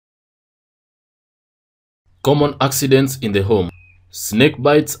Common accidents in the home, snake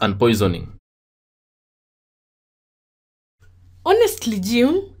bites and poisoning. Honestly,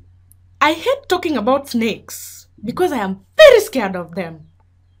 Jim, I hate talking about snakes because I am very scared of them.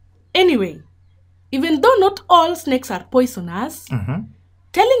 Anyway, even though not all snakes are poisonous,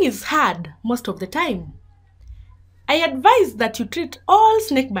 telling is hard most of the time. I advise that you treat all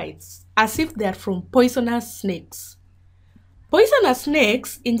snake bites as if they are from poisonous snakes. Poisonous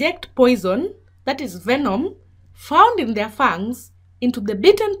snakes inject poison, that is venom, found in their fangs into the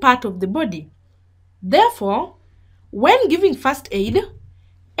bitten part of the body. Therefore, when giving first aid,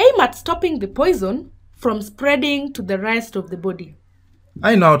 aim at stopping the poison from spreading to the rest of the body.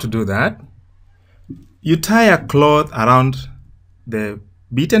 I know how to do that. You tie a cloth around the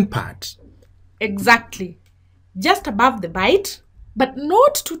bitten part. Exactly. Just above the bite, but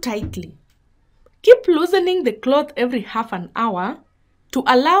not too tightly. Keep loosening the cloth every half an hour to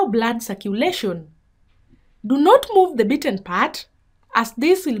allow blood circulation. Do not move the bitten part, as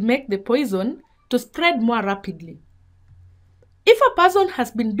this will make the poison to spread more rapidly. If a person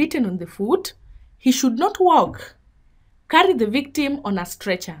has been bitten on the foot, he should not walk. Carry the victim on a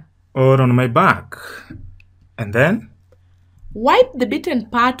stretcher. Or on my back. And then? Wipe the bitten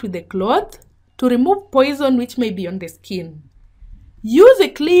part with a cloth to remove poison which may be on the skin. Use a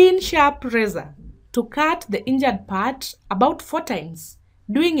clean, sharp razor to cut the injured part about 4 times,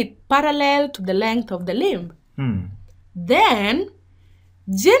 doing it parallel to the length of the limb. Then,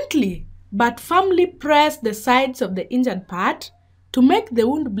 gently but firmly press the sides of the injured part to make the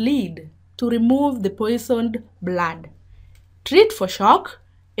wound bleed to remove the poisoned blood. Treat for shock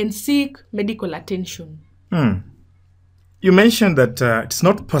and seek medical attention. You mentioned that it's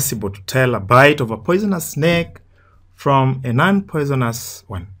not possible to tell a bite of a poisonous snake from a non-poisonous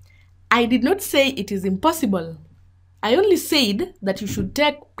one. I did not say it is impossible. I only said that you should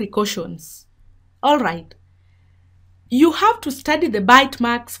take precautions. All right. You have to study the bite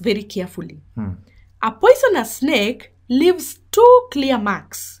marks very carefully. A poisonous snake leaves 2 clear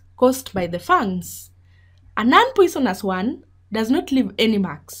marks caused by the fangs. A non-poisonous one does not leave any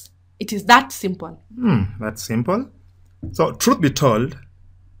marks. It is that simple. That's simple. So, truth be told,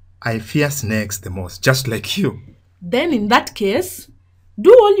 I fear snakes the most, just like you. Then in that case,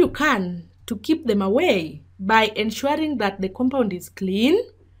 do all you can to keep them away by ensuring that the compound is clean,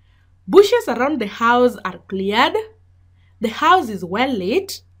 bushes around the house are cleared, the house is well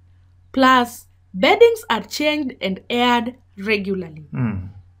lit, plus beddings are changed and aired regularly.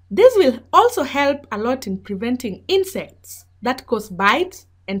 This will also help a lot in preventing insects that cause bites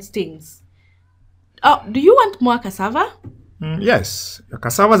and stings. Oh, do you want more cassava? Yes, your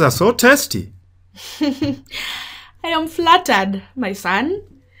cassavas are so tasty. I am flattered, my son,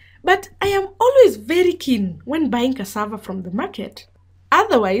 but I am always very keen when buying cassava from the market.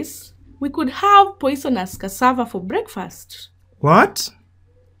 Otherwise, we could have poisonous cassava for breakfast. What?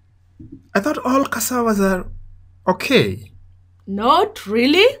 I thought all cassavas are okay. Not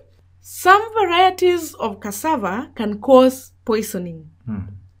really. Some varieties of cassava can cause poisoning.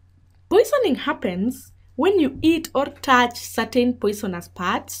 Poisoning happens when you eat or touch certain poisonous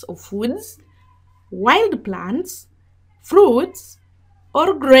parts of foods, wild plants, fruits,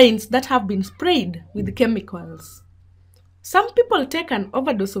 or grains that have been sprayed with chemicals. Some people take an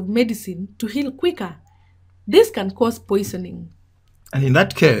overdose of medicine to heal quicker. This can cause poisoning. And in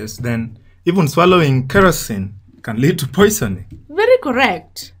that case, then, even swallowing kerosene can lead to poisoning. Very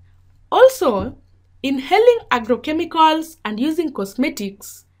correct. Also, inhaling agrochemicals and using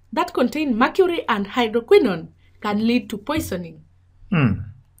cosmetics that contain mercury and hydroquinone can lead to poisoning.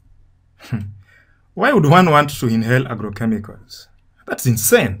 Why would one want to inhale agrochemicals? That's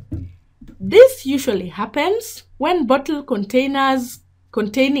insane. This usually happens when bottle containers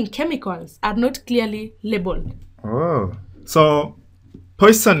containing chemicals are not clearly labeled. Oh, so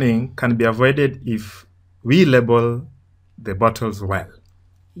poisoning can be avoided if we label the bottles well.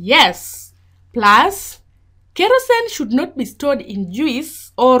 Yes. Plus, kerosene should not be stored in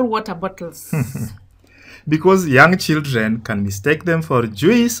juice or water bottles. Because young children can mistake them for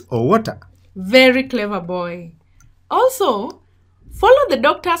juice or water. Very clever boy. Also, follow the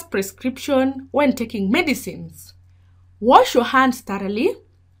doctor's prescription when taking medicines. Wash your hands thoroughly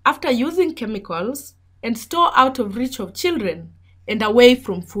after using chemicals and store out of reach of children and away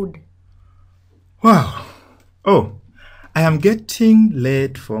from food. Wow. Oh, I am getting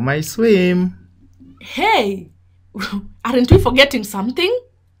late for my swim. Hey, aren't we forgetting something?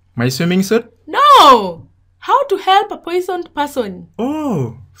 My swimming suit? No! How to help a poisoned person.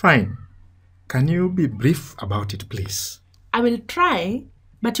 Oh, fine. Can you be brief about it, please? I will try,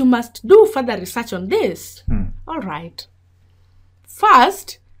 but you must do further research on this. All right.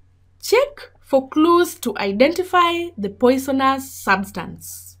 First, check for clues to identify the poisonous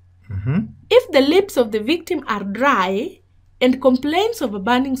substance. Mhm. If the lips of the victim are dry and complains of a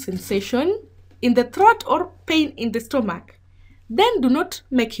burning sensation in the throat or pain in the stomach, then do not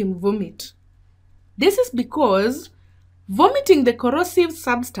make him vomit. This is because vomiting the corrosive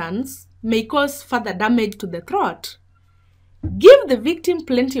substance may cause further damage to the throat. Give the victim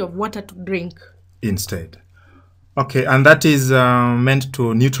plenty of water to drink. Instead. Okay, and that is meant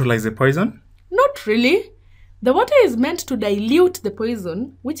to neutralize the poison? Not really. The water is meant to dilute the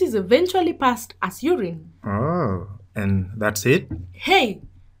poison, which is eventually passed as urine. Oh, and that's it? Hey,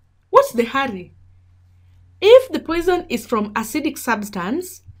 what's the hurry? If the poison is from acidic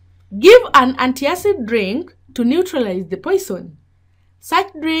substance, give an antacid drink to neutralize the poison.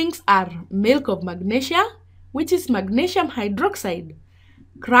 Such drinks are milk of magnesia, which is magnesium hydroxide,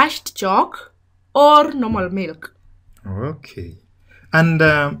 crushed chalk, or normal milk. Okay. And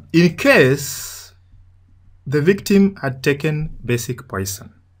in case the victim had taken basic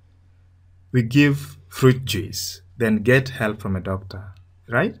poison, we give fruit juice, then get help from a doctor,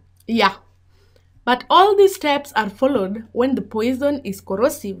 right? Yeah, but all these steps are followed when the poison is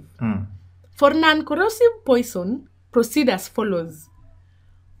corrosive. For non-corrosive poison, proceed as follows.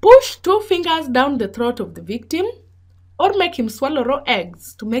 Push 2 fingers down the throat of the victim or make him swallow raw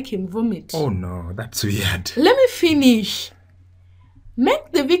eggs to make him vomit. Oh no, that's weird. Let me finish.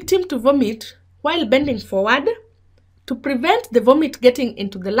 Make the victim to vomit while bending forward to prevent the vomit getting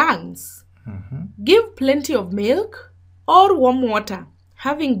into the lungs. Give plenty of milk or warm water,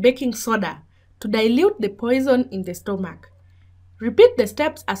 having baking soda, to dilute the poison in the stomach. Repeat the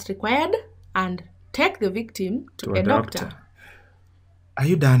steps as required and take the victim to a doctor. Are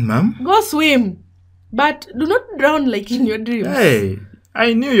you done, ma'am? Go swim, but do not drown like in your dreams. Hey,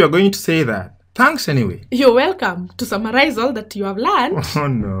 I knew you were going to say that. Thanks anyway. You're welcome. To summarize all that you have learned. Oh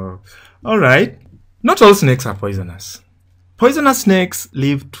no. All right. Not all snakes are poisonous. Poisonous snakes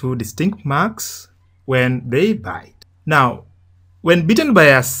leave 2 distinct marks when they bite. Now, when bitten by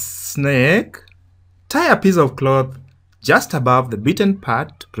a snake, tie a piece of cloth just above the bitten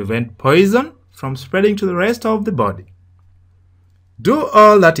part to prevent poison from spreading to the rest of the body. Do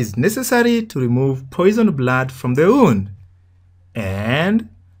all that is necessary to remove poisoned blood from the wound and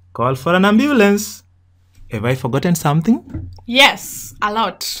call for an ambulance. Have I forgotten something? Yes, a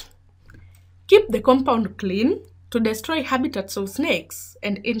lot. Keep the compound clean to destroy habitats of snakes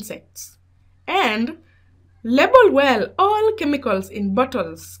and insects. And label well all chemicals in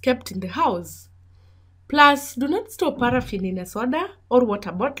bottles kept in the house. Plus, do not store paraffin in a soda or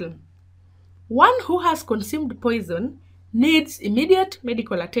water bottle. One who has consumed poison needs immediate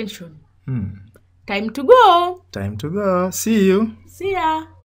medical attention. Time to go. Time to go. See you. See ya.